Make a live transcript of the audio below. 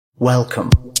Welcome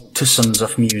to Sons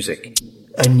of Music,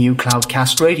 a new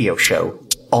Cloudcast radio show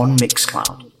on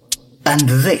Mixcloud. And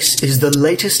this is the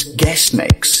latest guest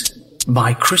mix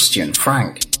by Christian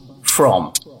Frank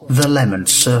from The Lemon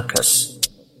Circus.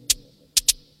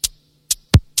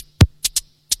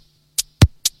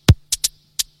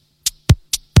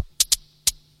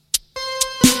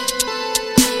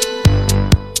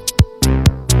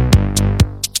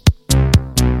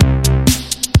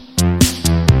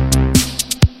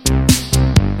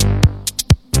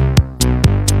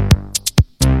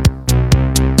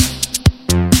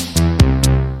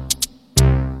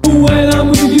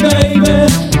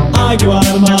 I go out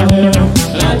of my hair,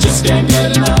 and I just can't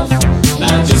get enough, and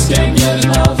I just can't get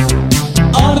enough.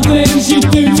 All the things you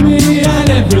do to me and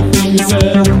everything you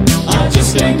said, I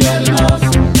just can't get enough,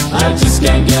 I just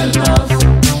can't get enough.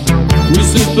 We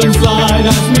slip and slide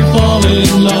as we fall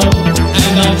in love,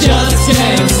 and I just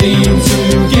can't seem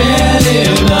to get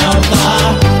enough.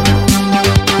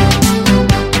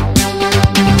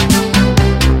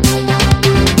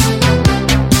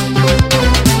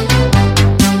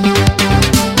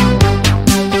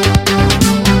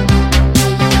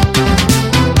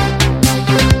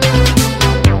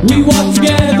 We walk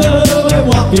together, we're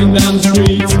walking down the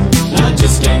street. I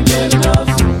just can't get enough,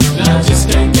 I just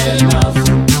can't get enough.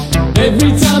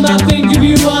 Every time I think of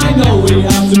you, I know we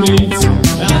have to meet.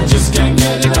 I just can't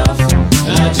get enough,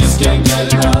 I just can't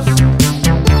get enough.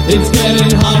 It's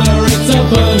getting hotter, it's a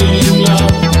burning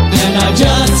love, and I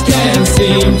just can't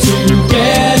seem to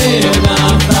get enough.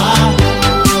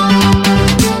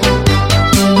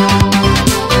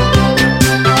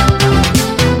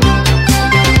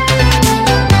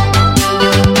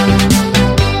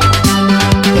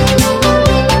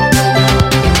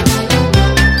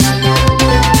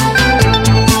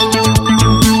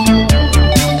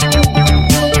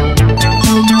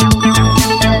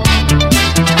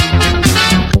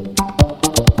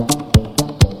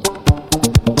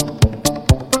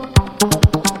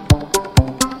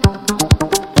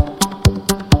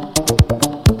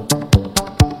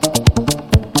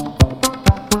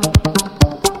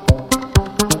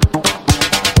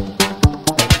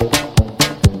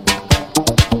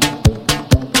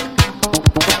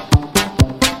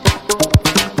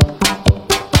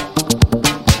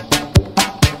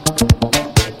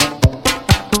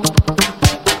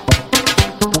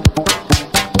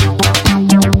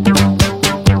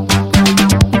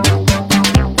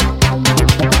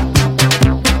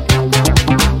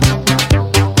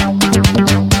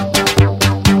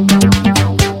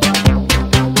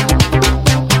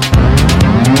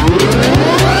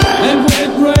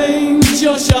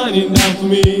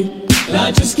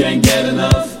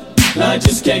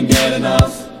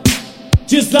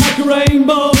 Just like a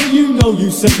rainbow, you know you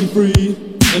set me free.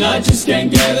 And I just can't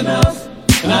get enough,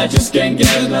 and I just can't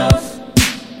get enough.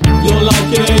 You're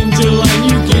like an angel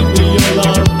and you give me your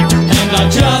love, and I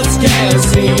just can't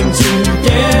seem to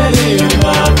get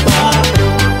enough.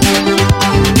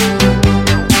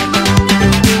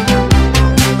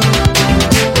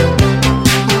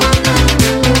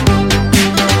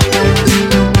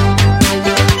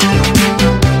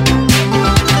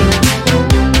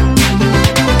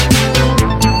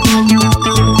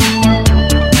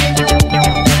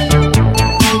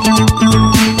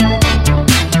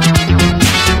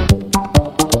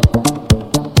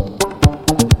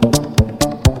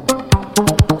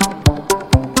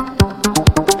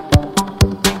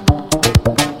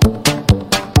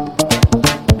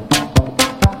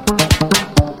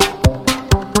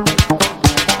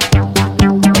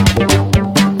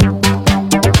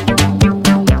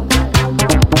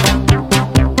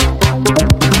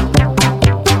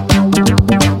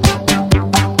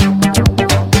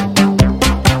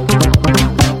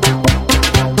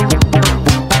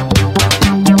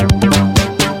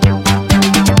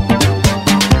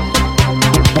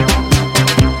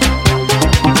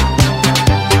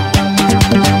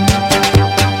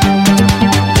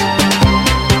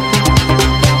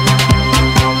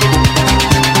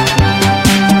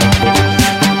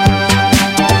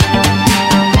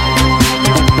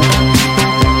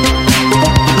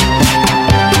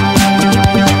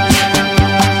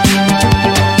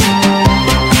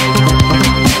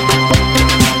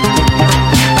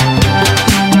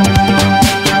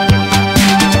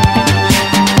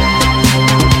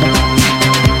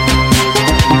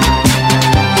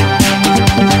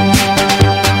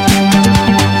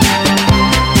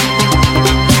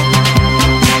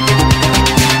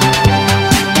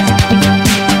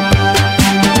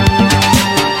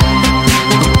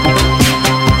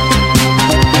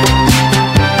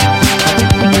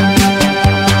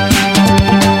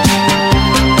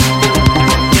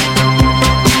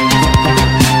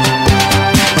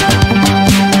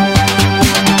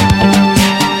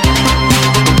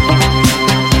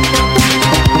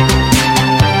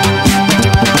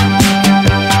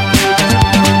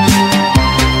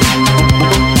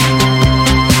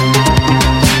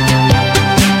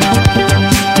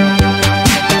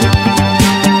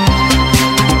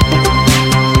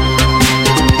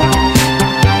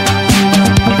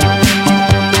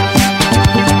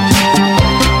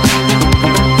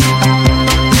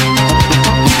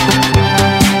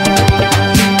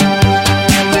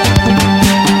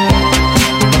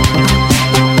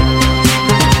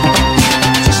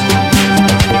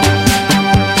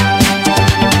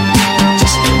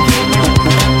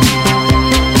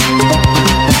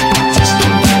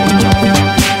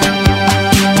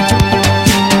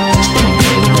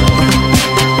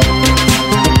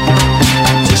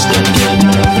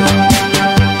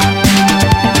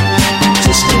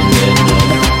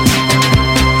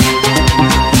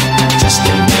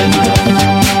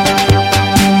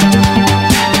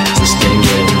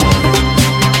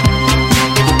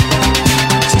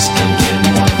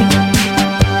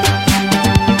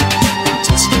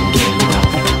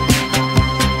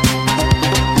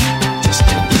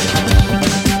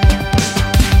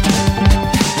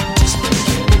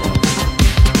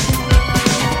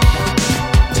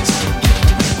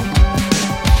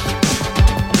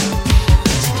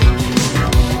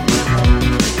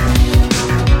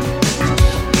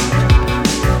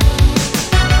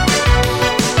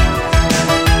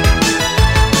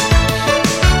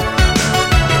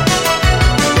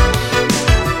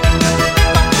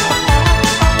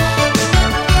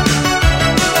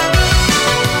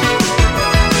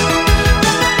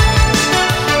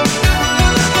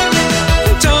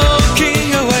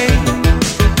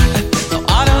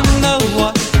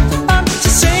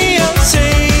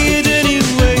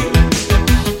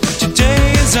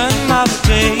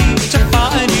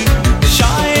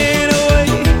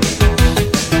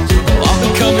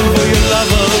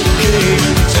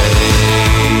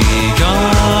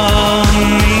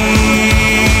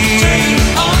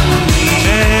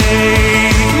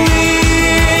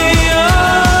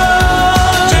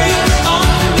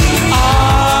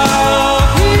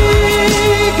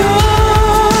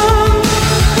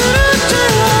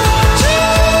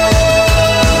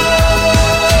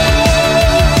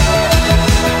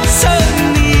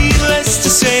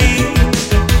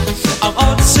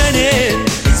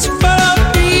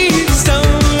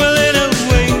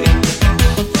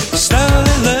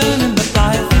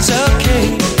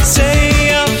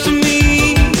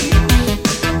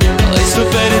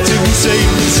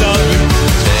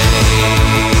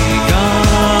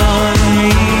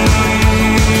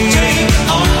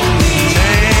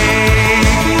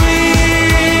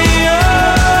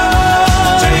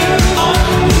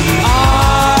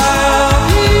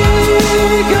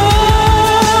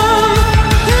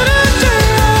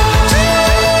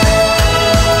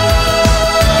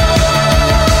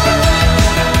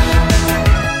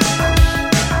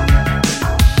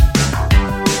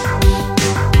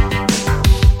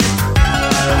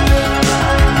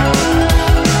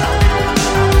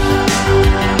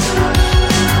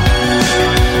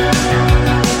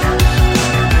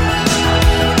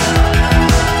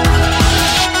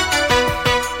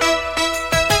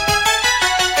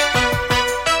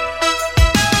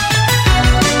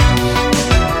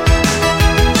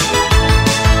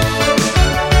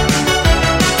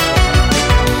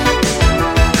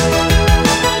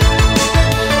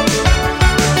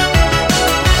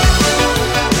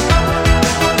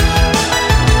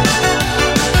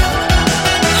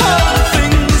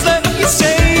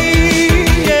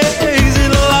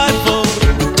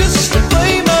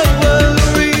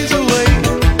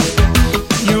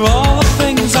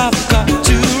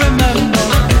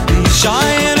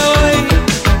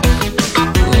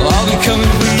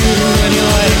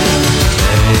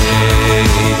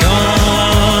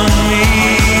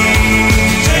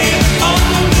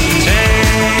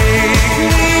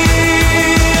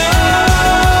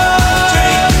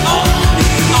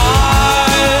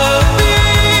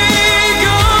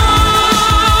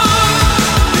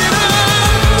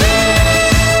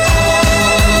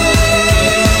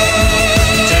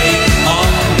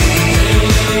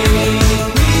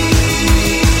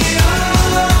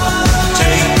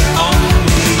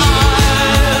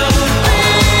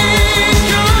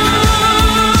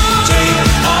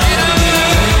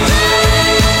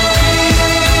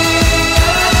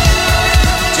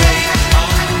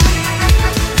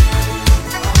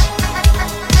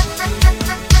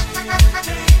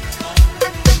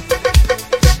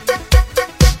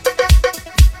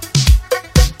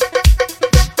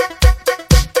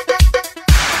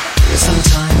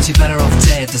 you're better off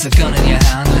dead. There's a gun in your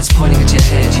hand and it's pointing at your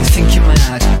head. You think you're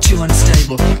mad, too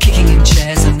unstable, kicking in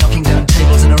chairs and knocking down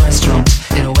tables in a restaurant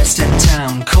in a West End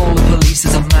town. Call the police,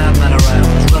 there's a madman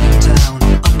around, running down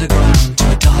underground to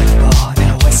a dive bar in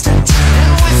a West End town. In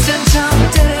a West End town, a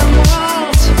dead end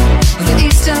world, the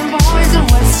Eastern boys and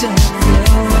Western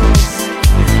girls.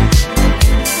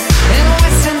 In a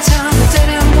West End town, a dead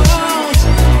end world,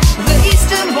 the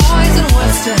Eastern boys and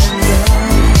Western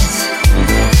girls.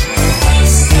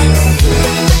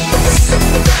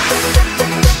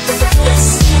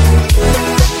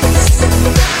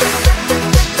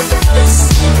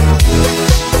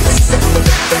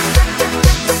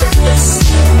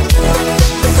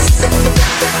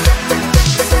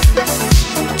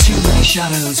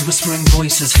 Shadows, whispering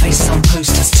voices, faces on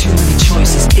posters, too many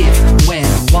choices. If, when,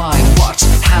 why, what,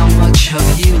 how much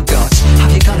have you got?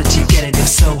 Have you got it, do you get it? If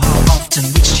so, how often?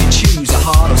 Which do you choose, a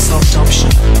hard or soft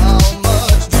option? How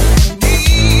much do you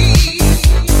need?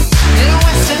 In a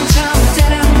Western town, a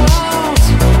dead end world,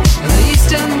 the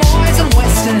Eastern boys and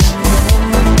Western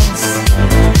girls.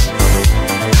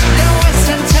 In a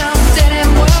Western town, a dead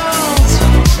end world,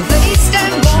 the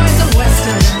Eastern boys and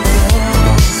Western girls.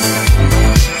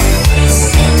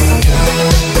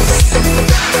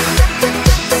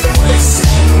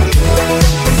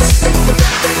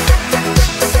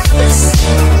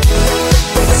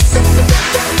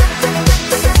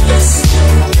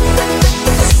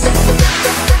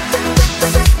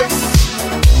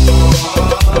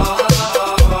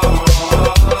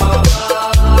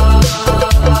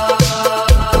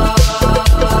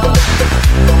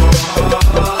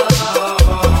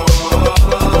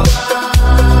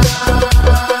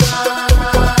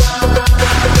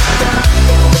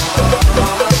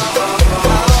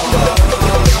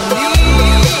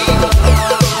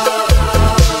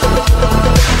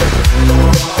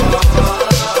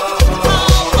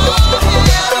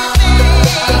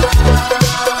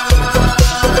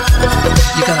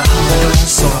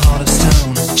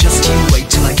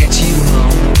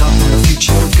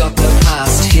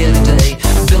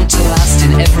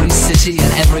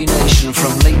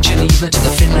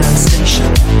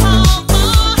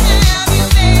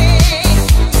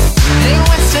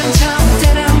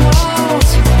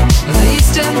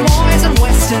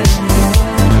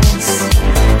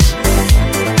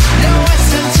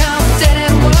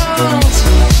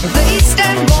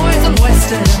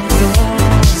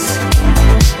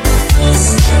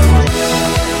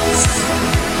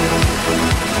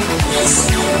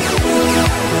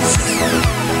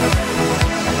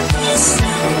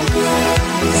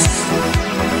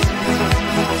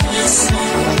 Yes.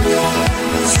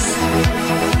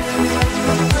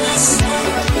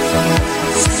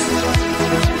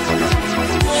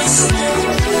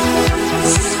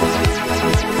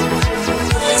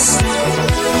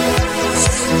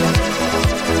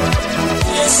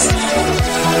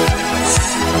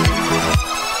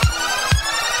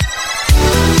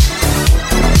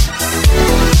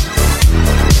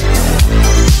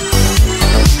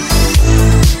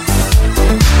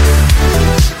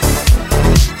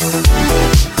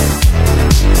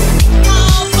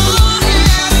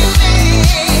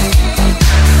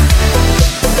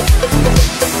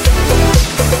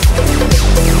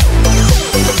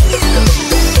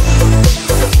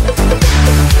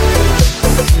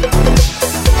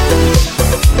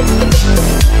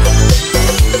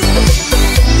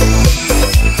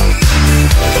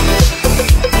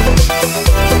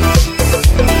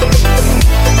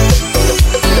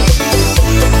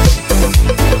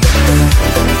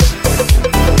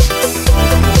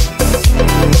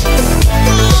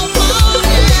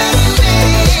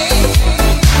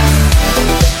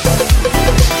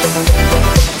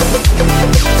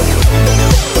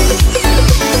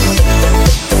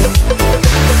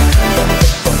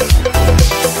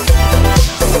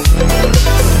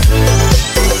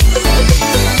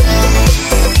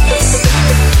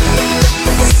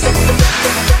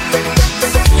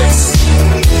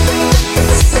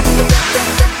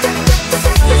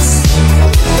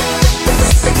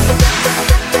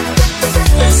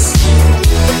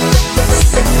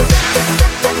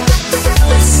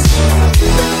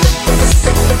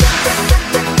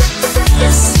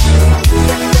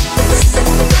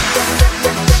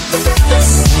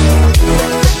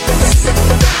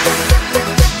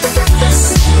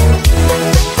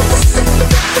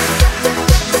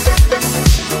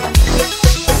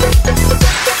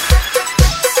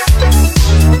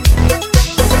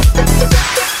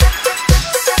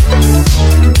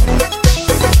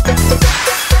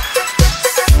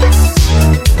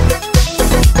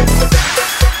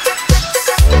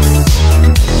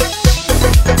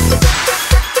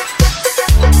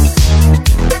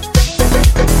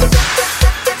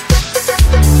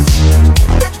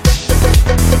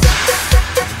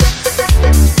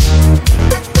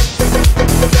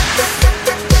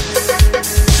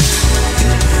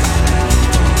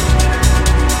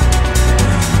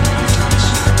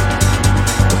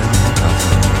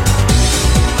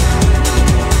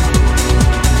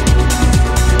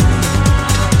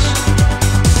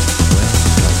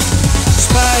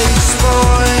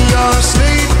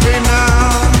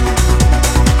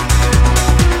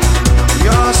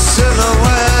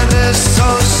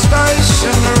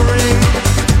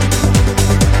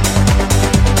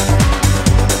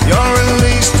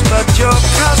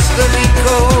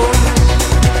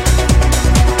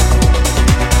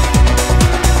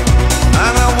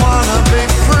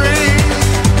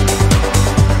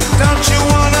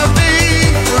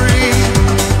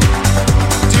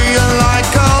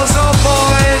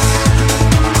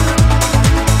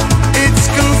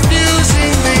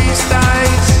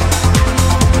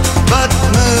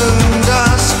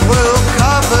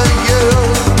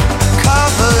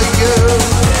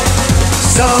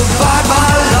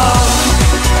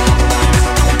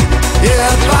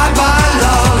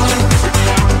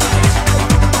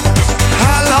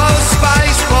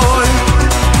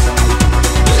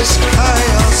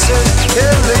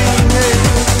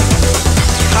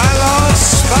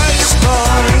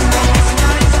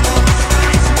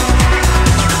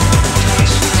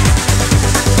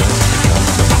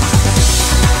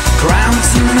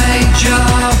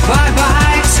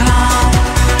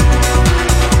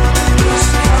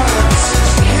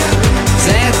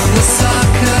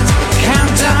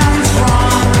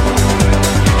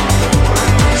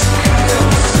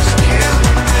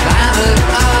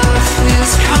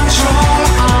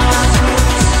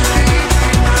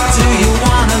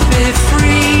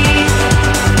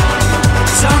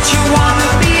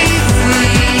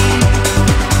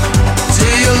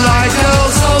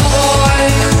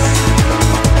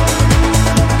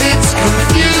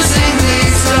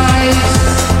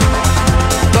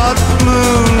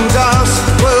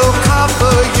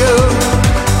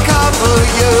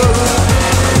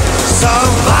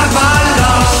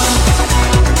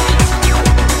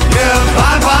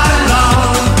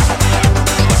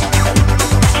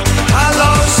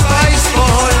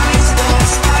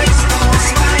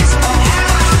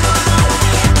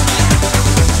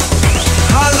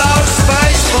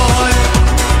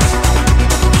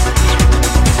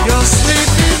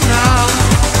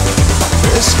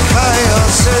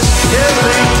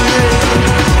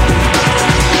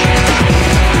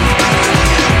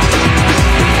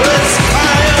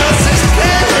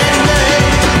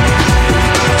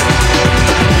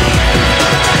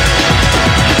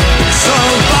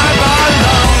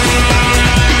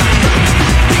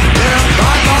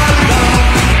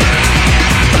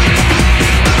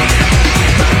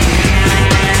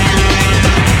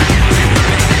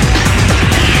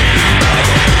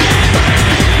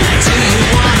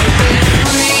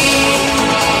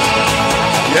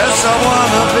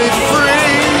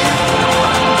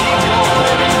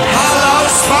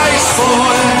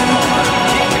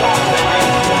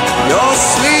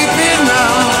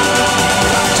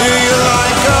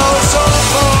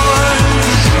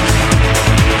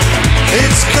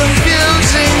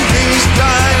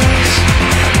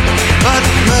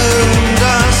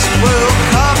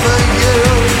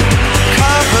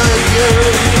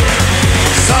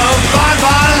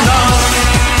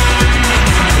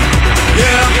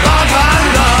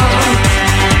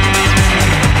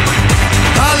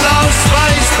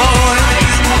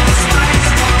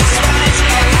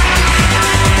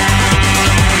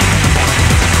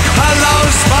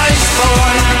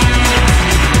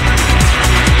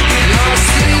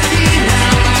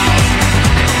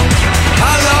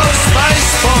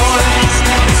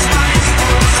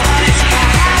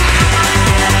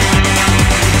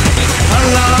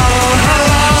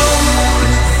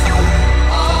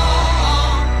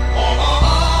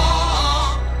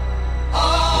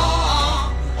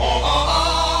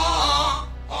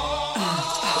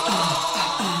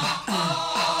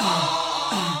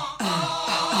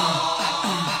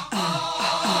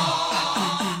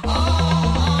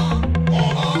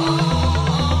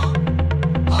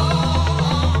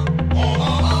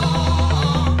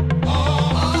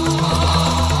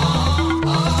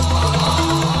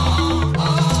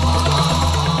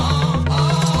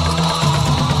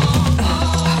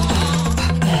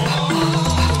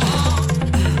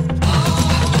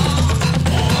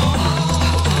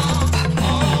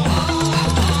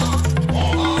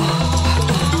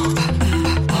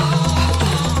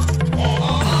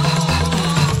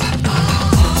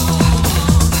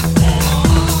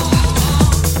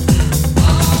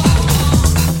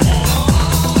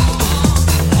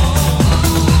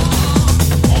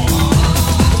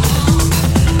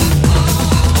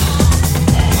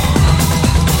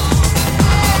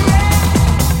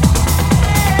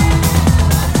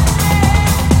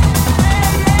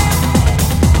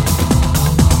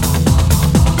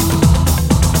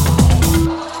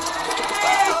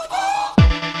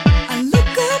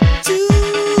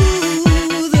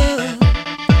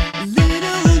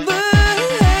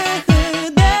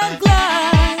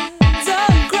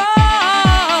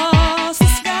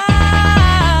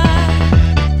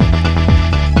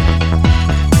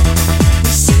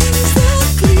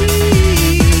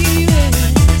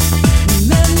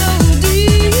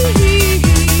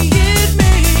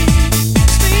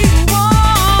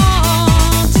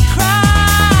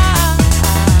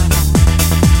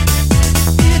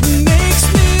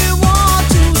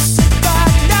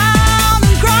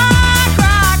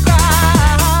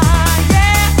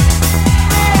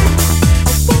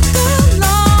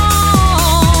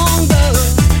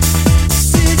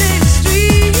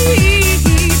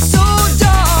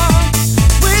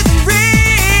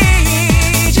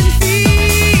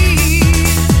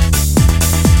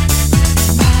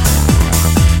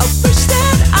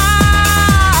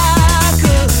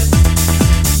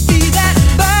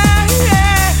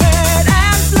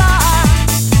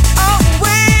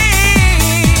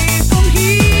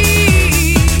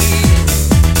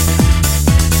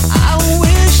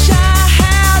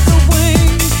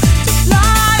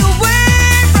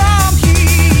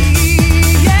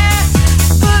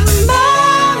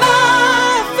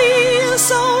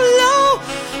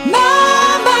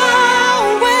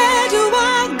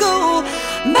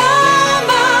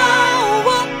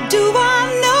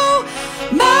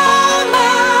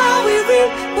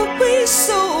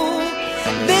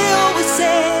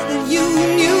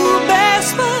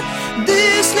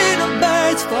 little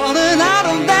birds falling out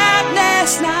of that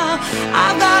nest now.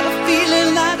 I've got a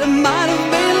feeling that it might have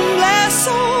been blessed,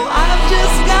 so I've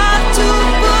just got to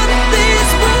put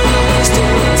these words to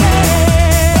tell.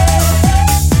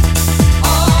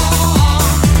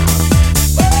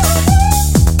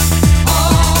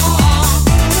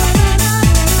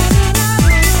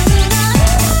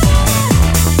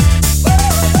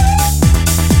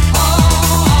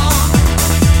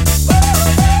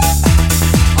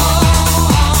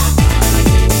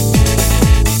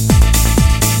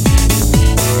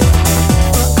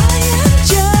 I am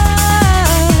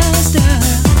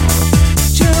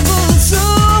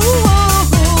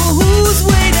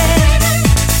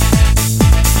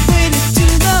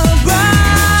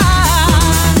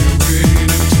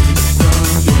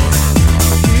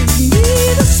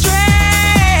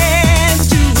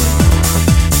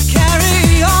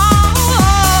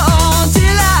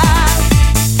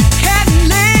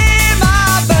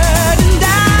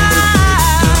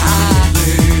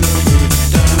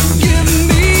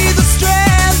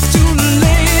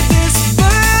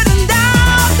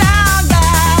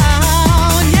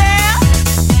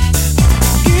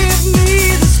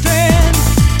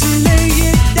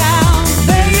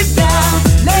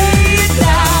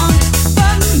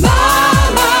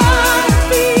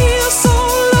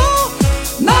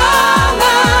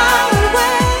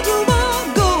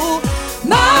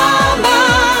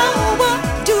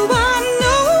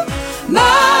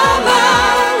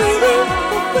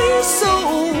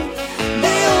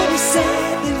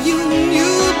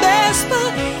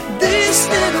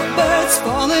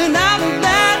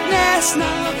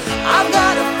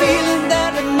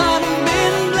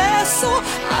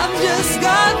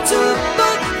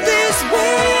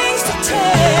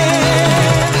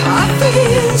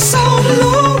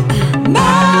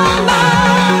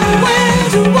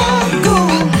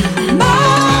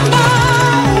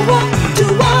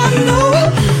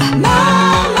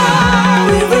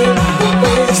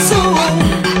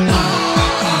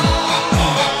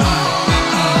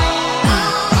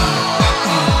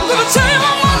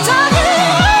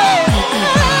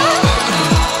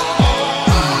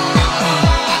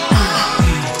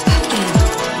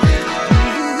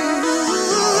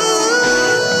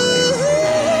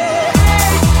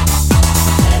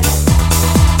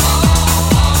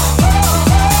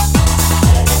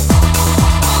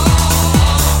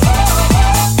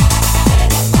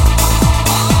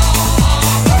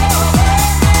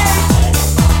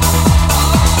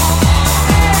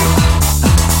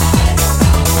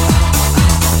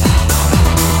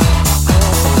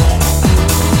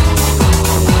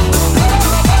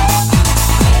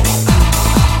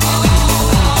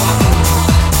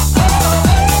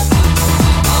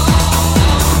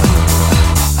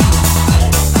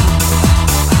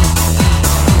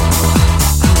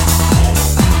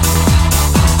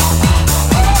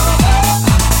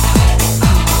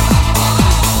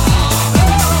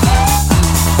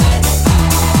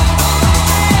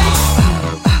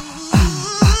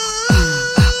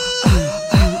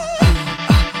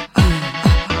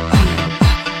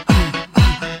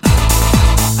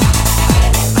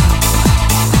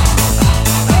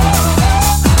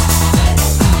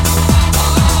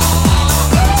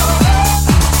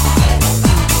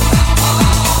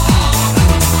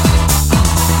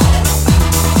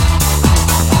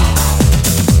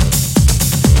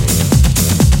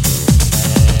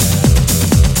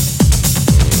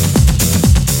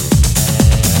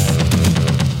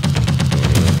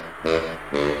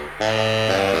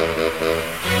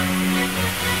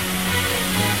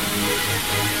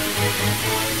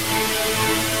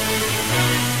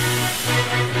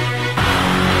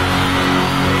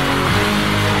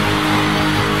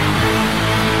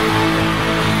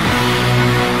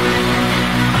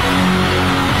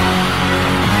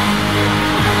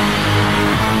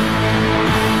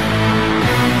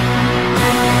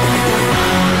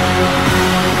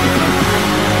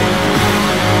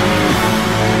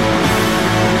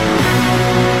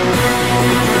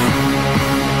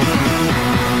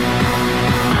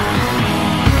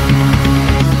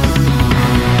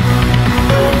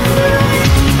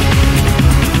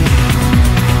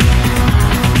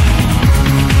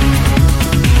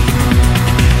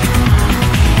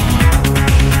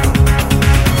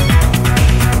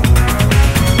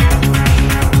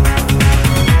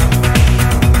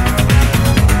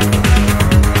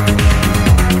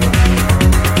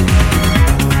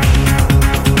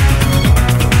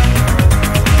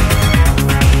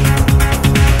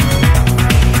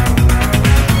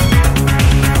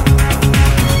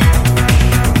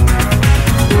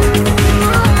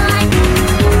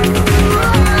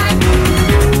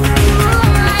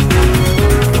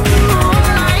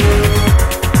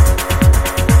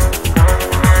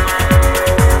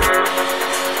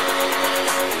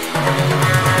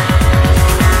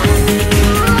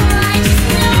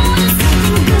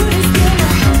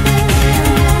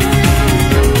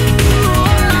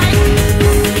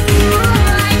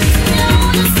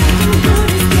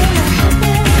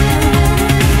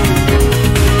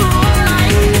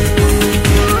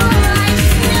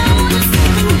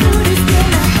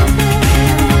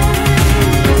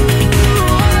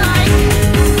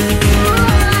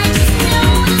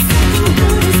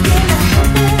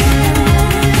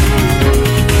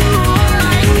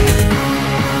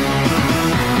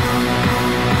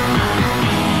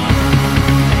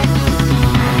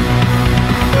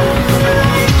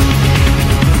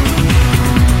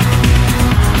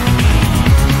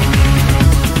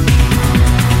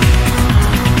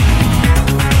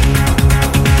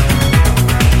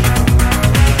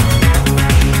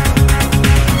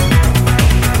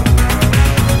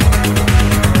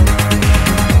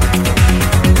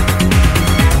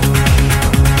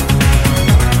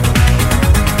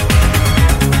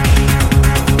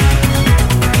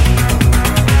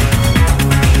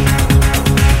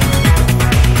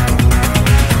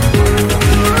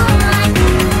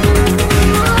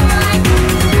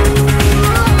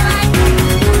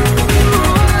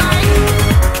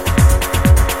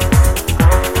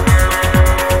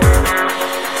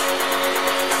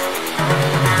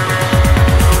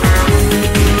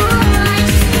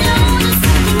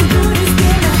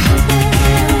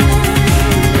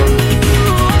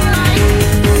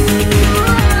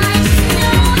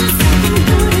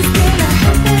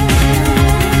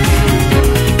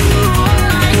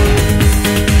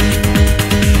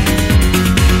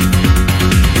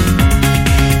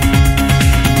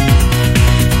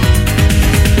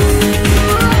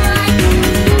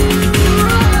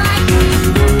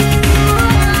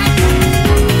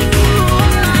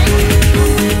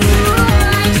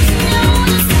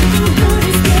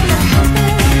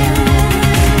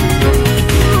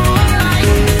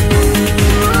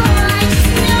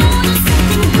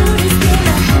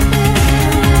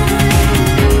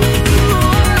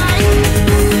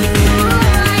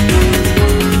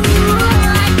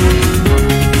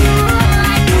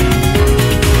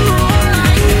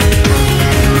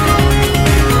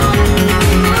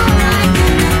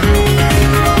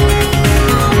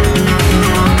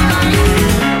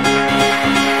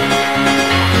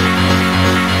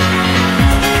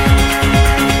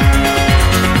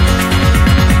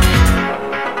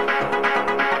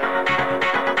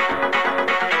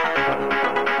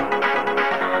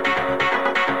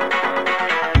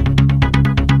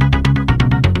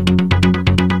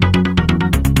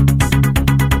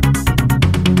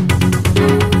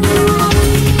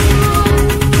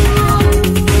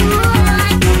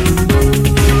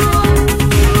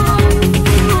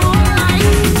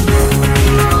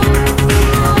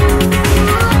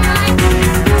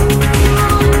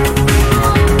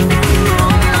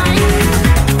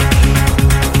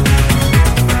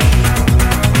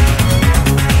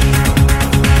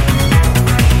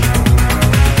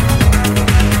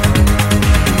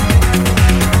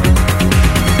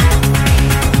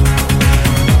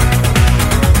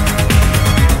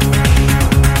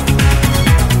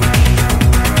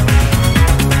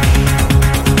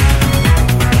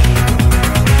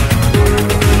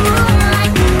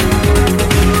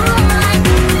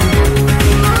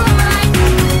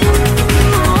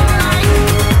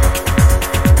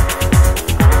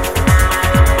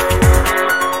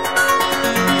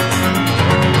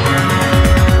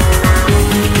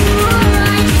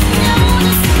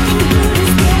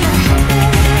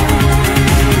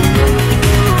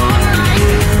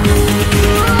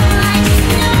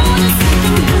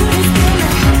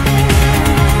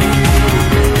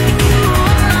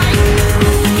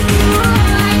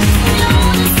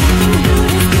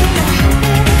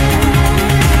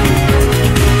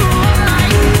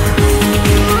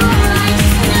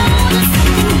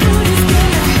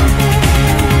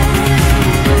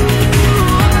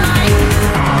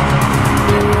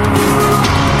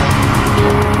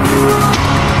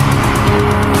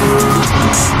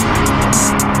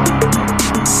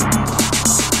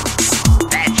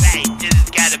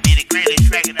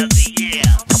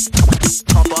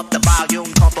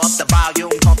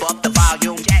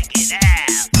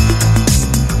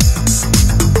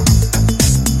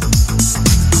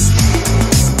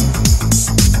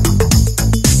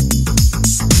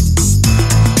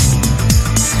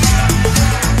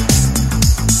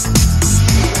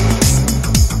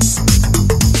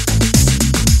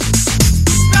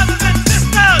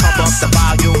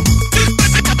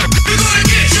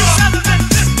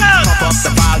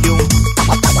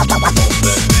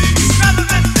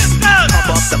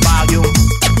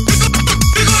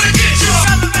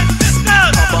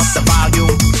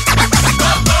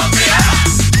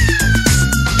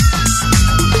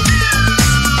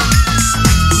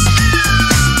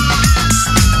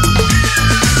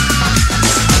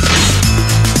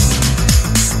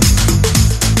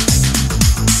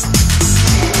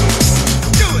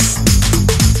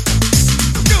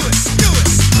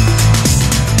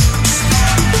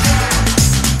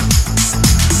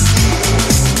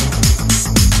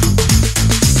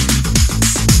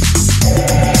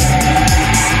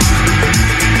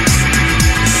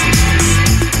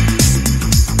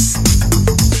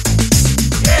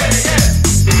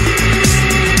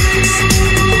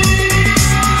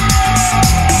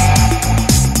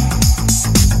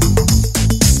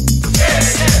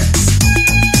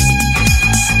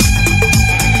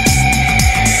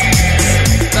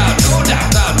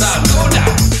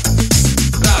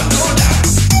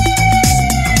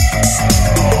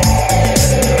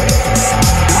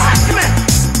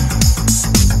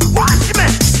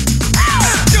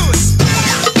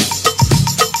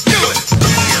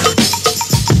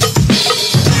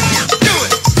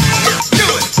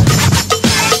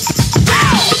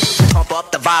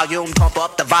volume, pump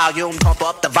up the volume, pump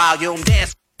up the volume,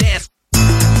 dance, dance.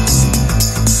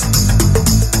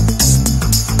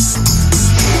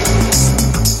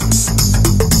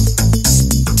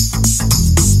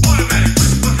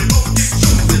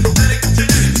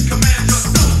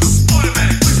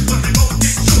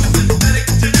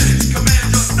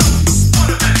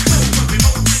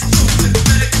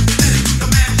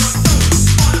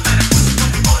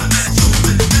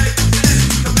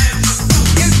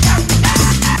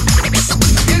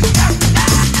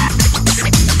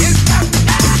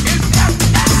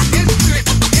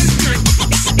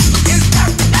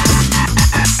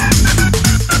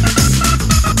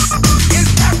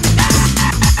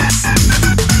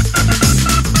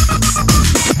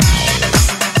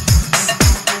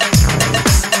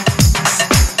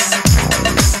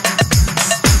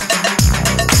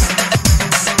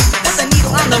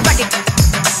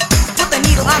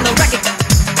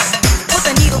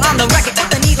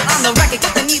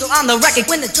 On the record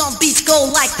when the drum beats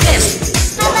go like this.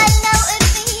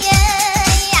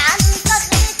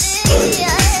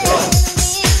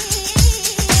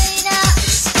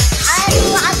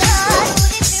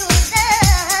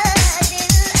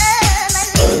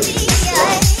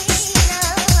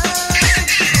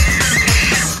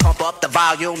 Pump up the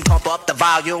volume, pump up the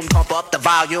volume, pump up the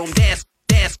volume, dance,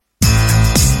 dance.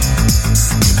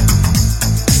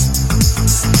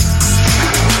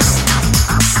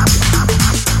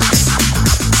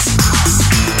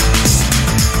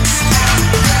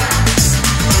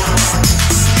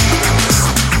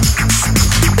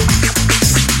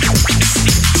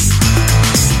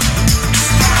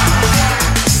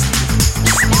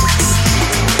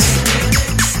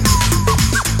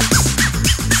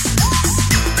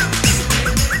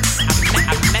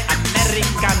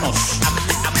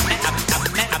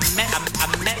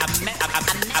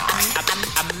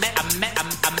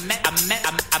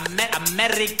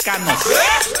 Americanos.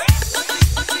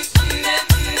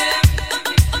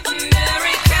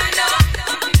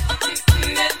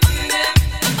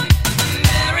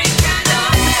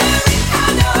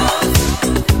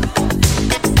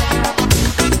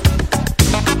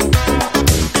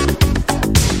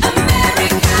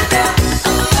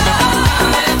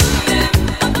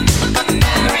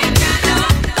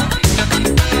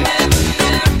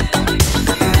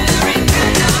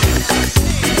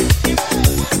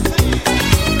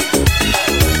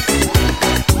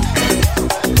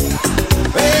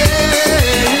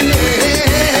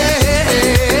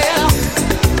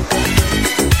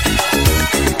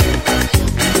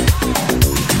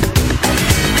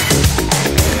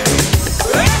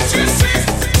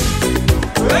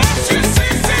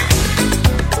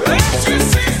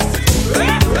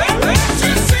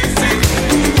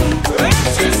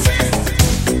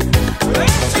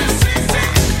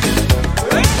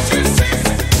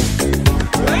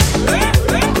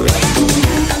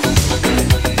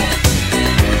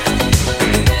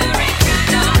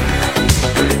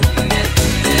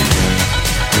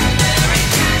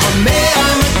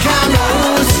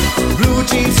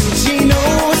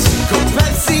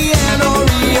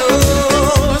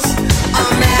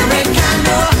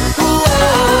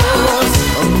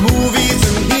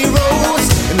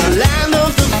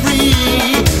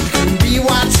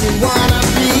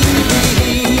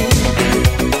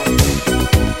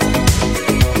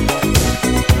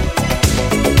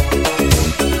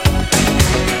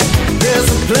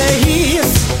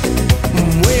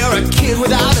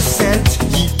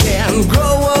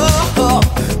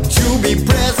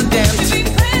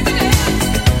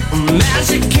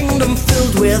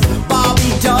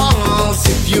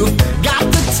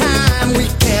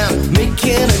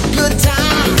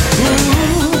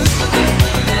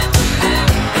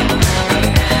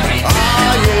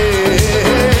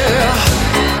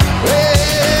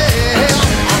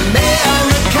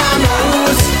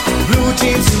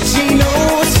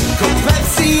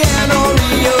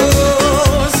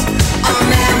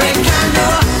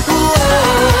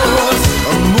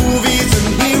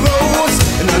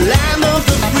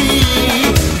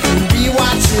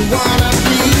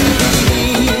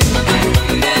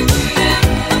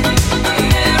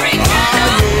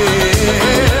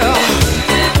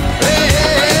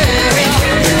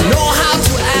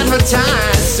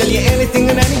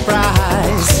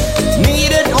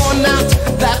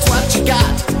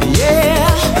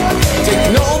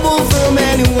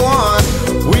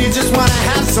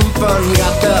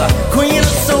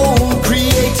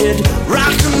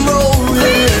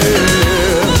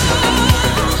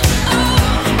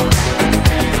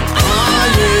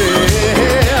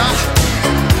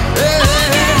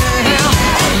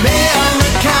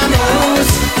 Americanos,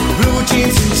 blue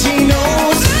jeans and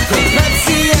chinos,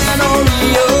 Pepsi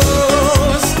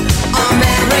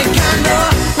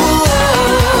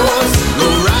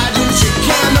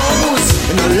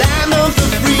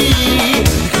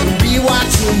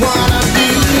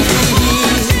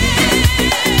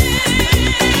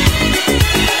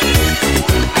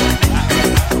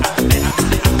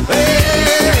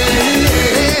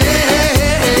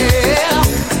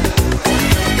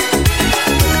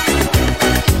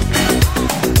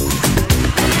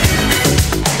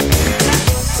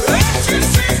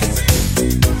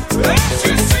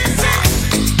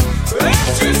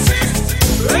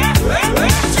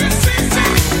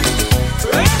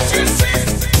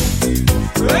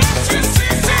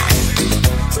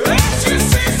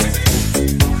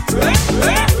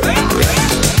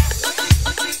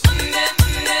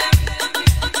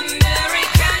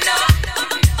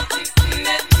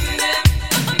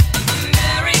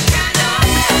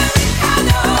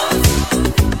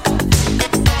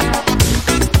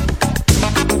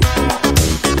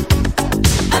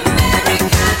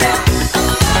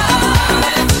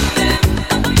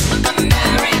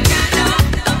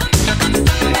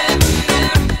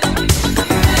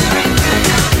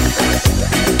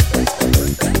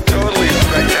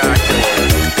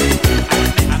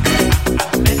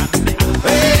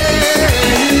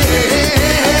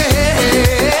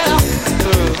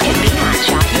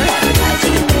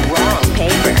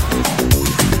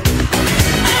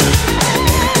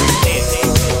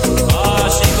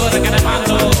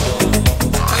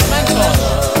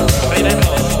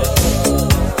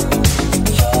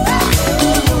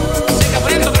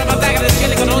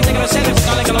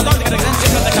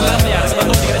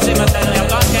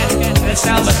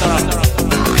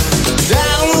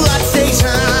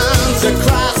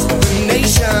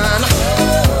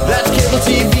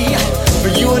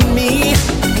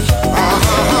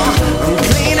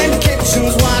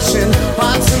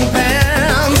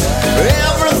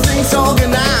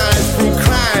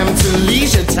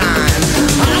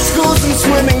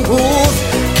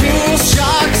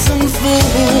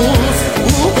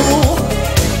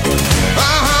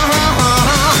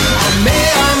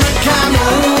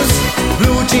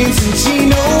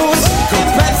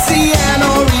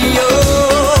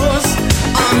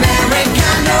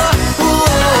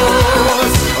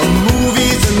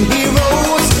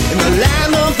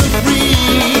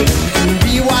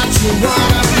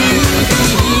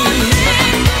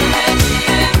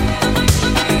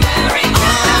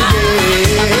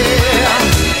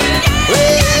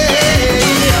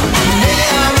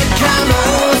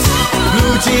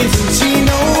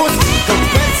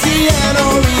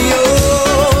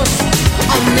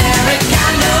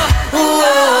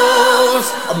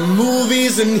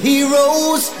and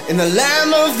heroes in the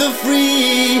land of the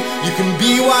free. You can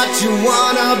be what you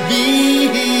wanna be.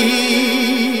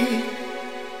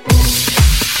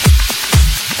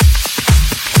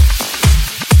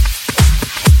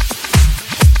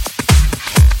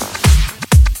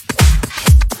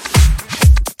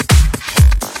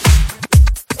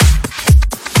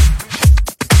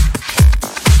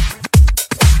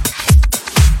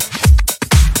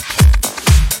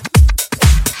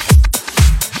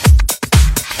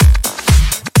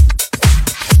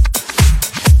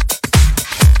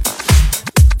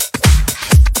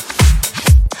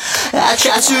 I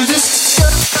try to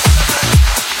discuss.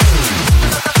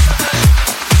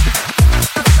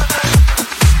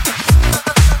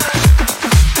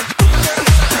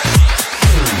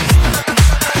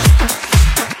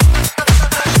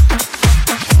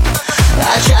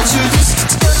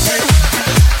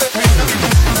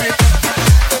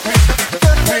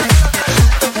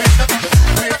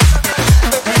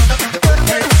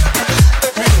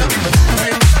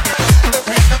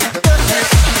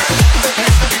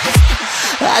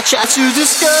 I try to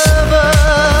discover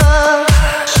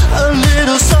a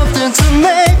little something to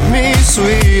make me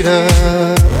sweeter.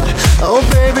 Oh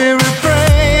baby,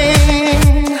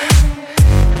 refrain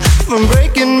from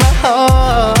breaking my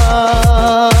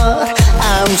heart.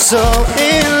 I'm so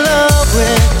in love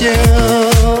with you,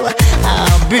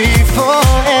 I'll be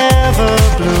forever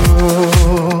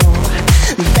blue.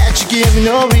 That you give me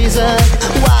no reason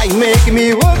why you making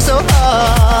me work so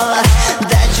hard.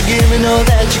 That you give me no,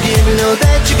 that you give me no,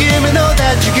 that you give me no,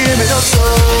 that you give me no soul.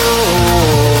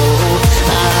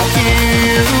 I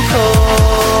hear you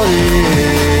calling,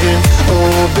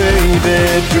 oh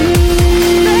baby, please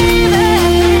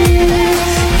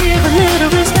give a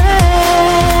little respect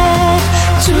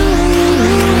to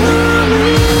me.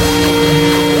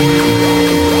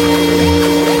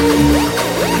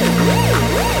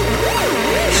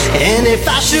 And if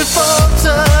I should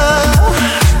falter,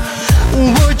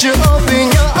 would you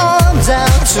open your arms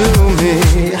out to me?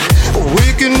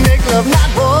 We can make love, not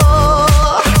war.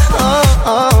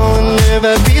 And live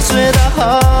at peace with our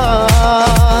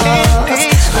hearts.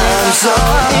 I'm so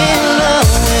in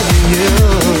love with you,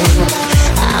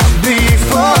 I'll be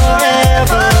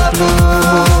forever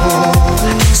blue.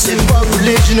 Say what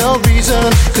religion or reason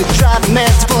could drive a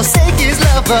man to forsake his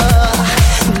lover?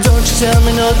 Don't you tell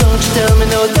me no, don't you tell me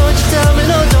no, don't you tell me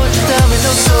no, don't you tell me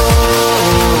no. So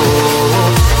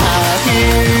I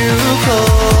hear you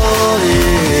calling,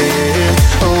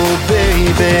 oh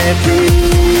baby, please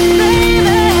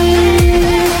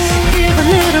give a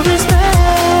little respect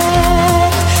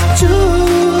to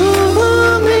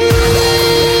me.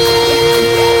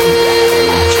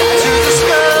 I try to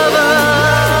discover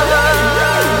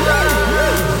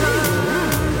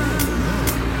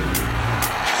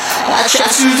I try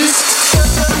to discover.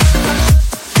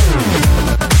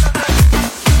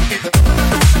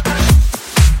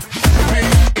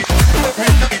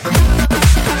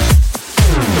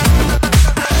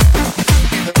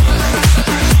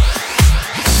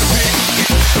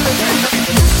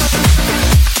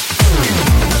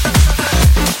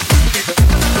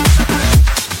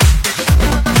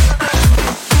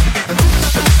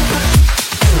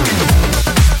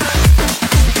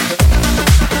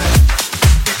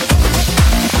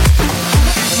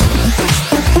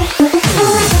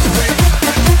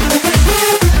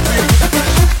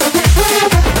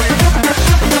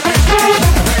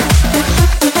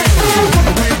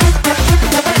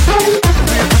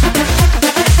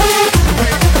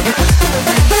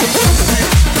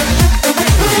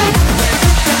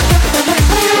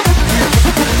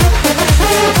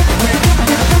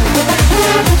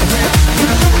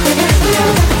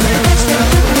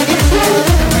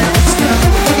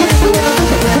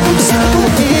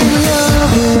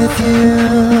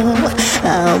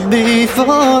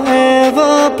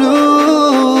 Forever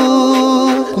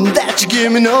blue. That you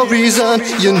give me no reason,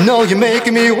 you know you're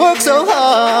making me work so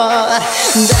hard.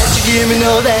 That you give me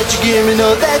no, that you give me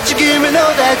no, that you give me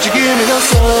no, that you give me no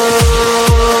soul.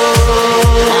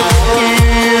 I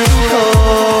hear you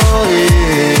calling,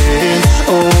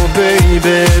 oh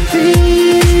baby, please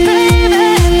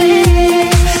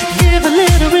give a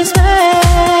little respect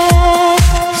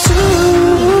to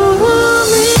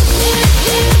me.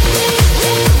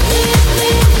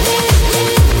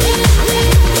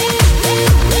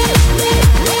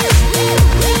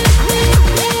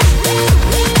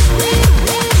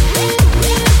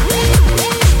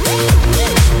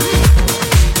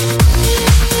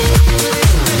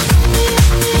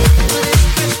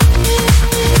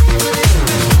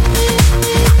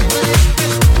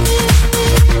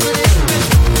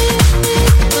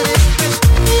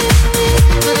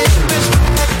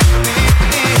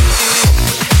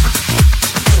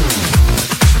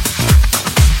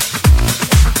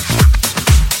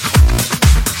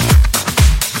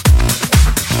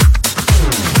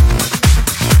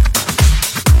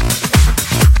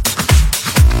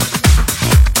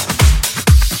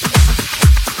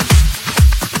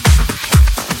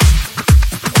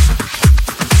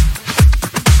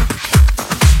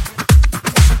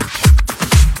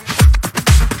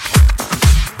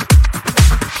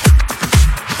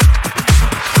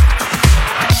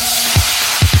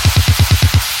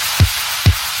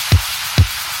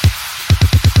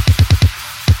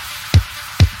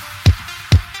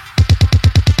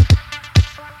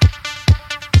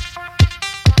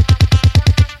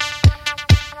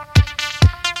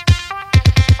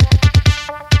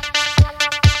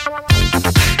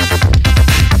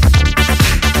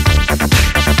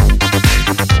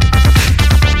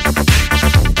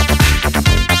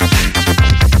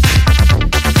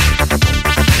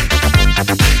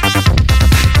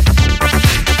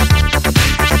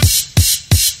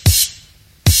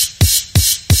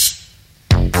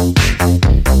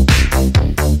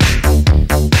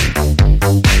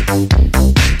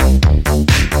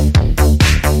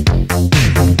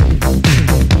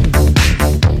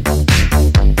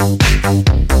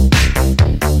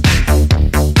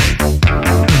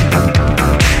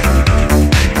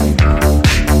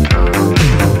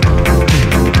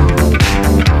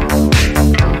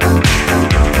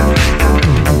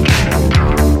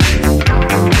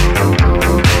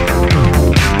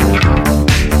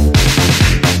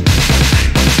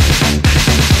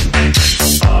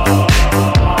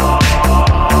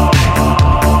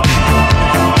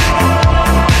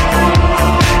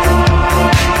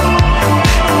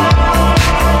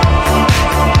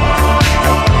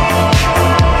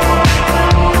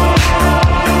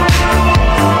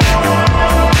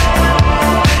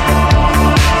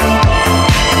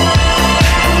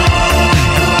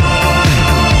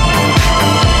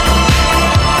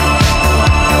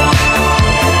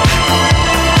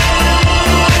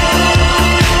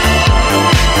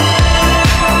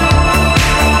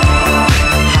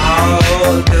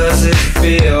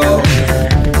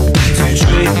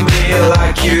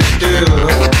 like you do.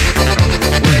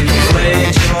 When you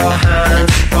laid your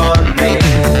hands upon me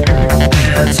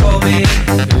and told me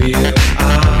who you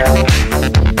are,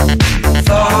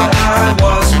 thought I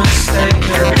was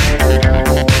mistaken.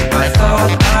 I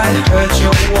thought I heard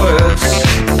your words.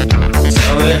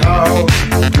 Tell me, how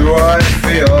do I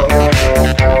feel?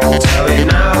 Tell me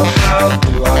now, how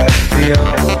do I feel?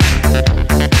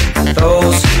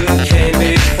 Those who came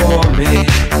before me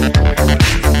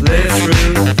lived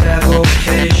through their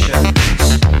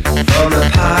vocations, from the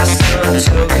past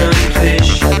until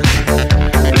completion.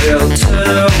 We'll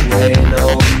turn away no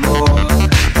more.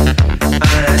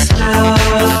 And I still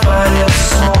find it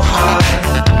so hard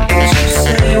to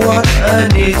say what I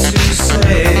need to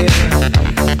say,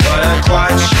 but I'm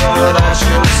quite sure that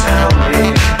you'll tell me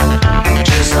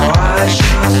just how I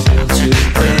should feel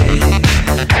today.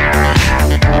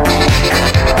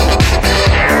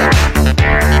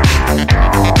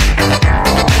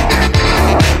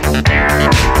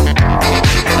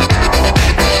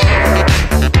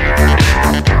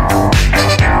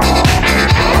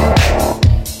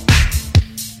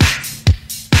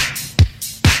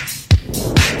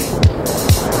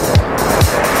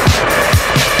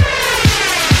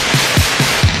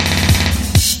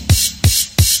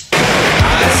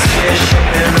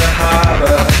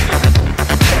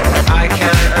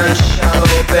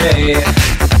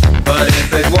 But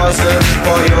if it wasn't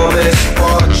for your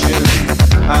misfortune,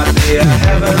 I'd be a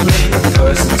heavenly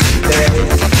person today.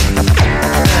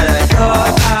 And I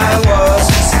thought I was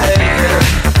mistaken,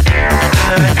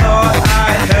 and I thought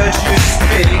I heard you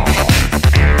speak.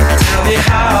 Tell me,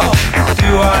 how do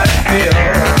I feel?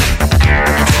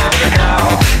 Tell me now,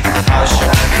 how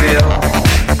should I feel?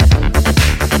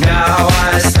 Now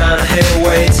I stand here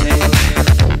waiting.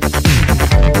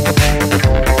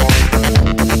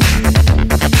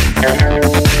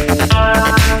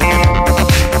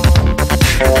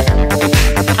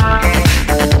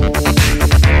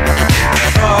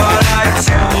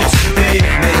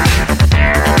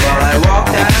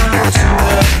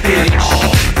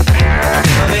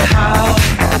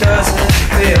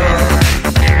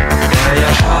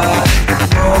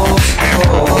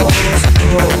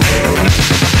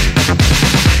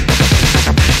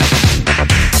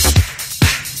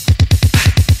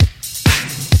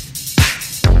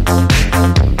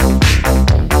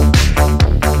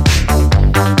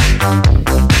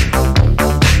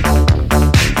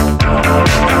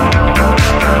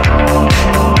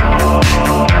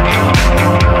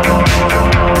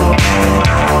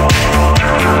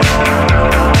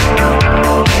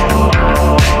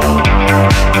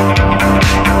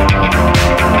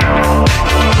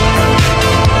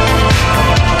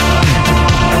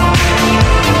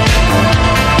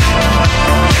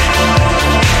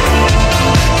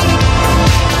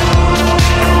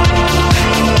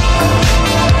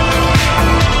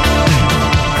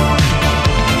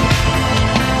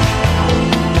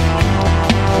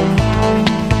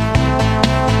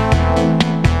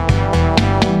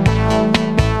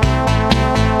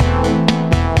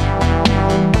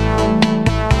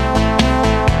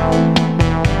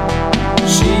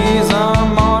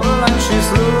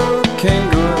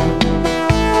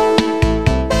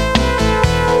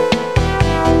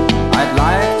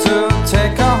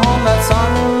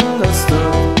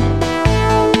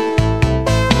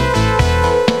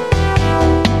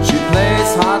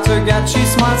 She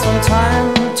smiles from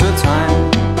time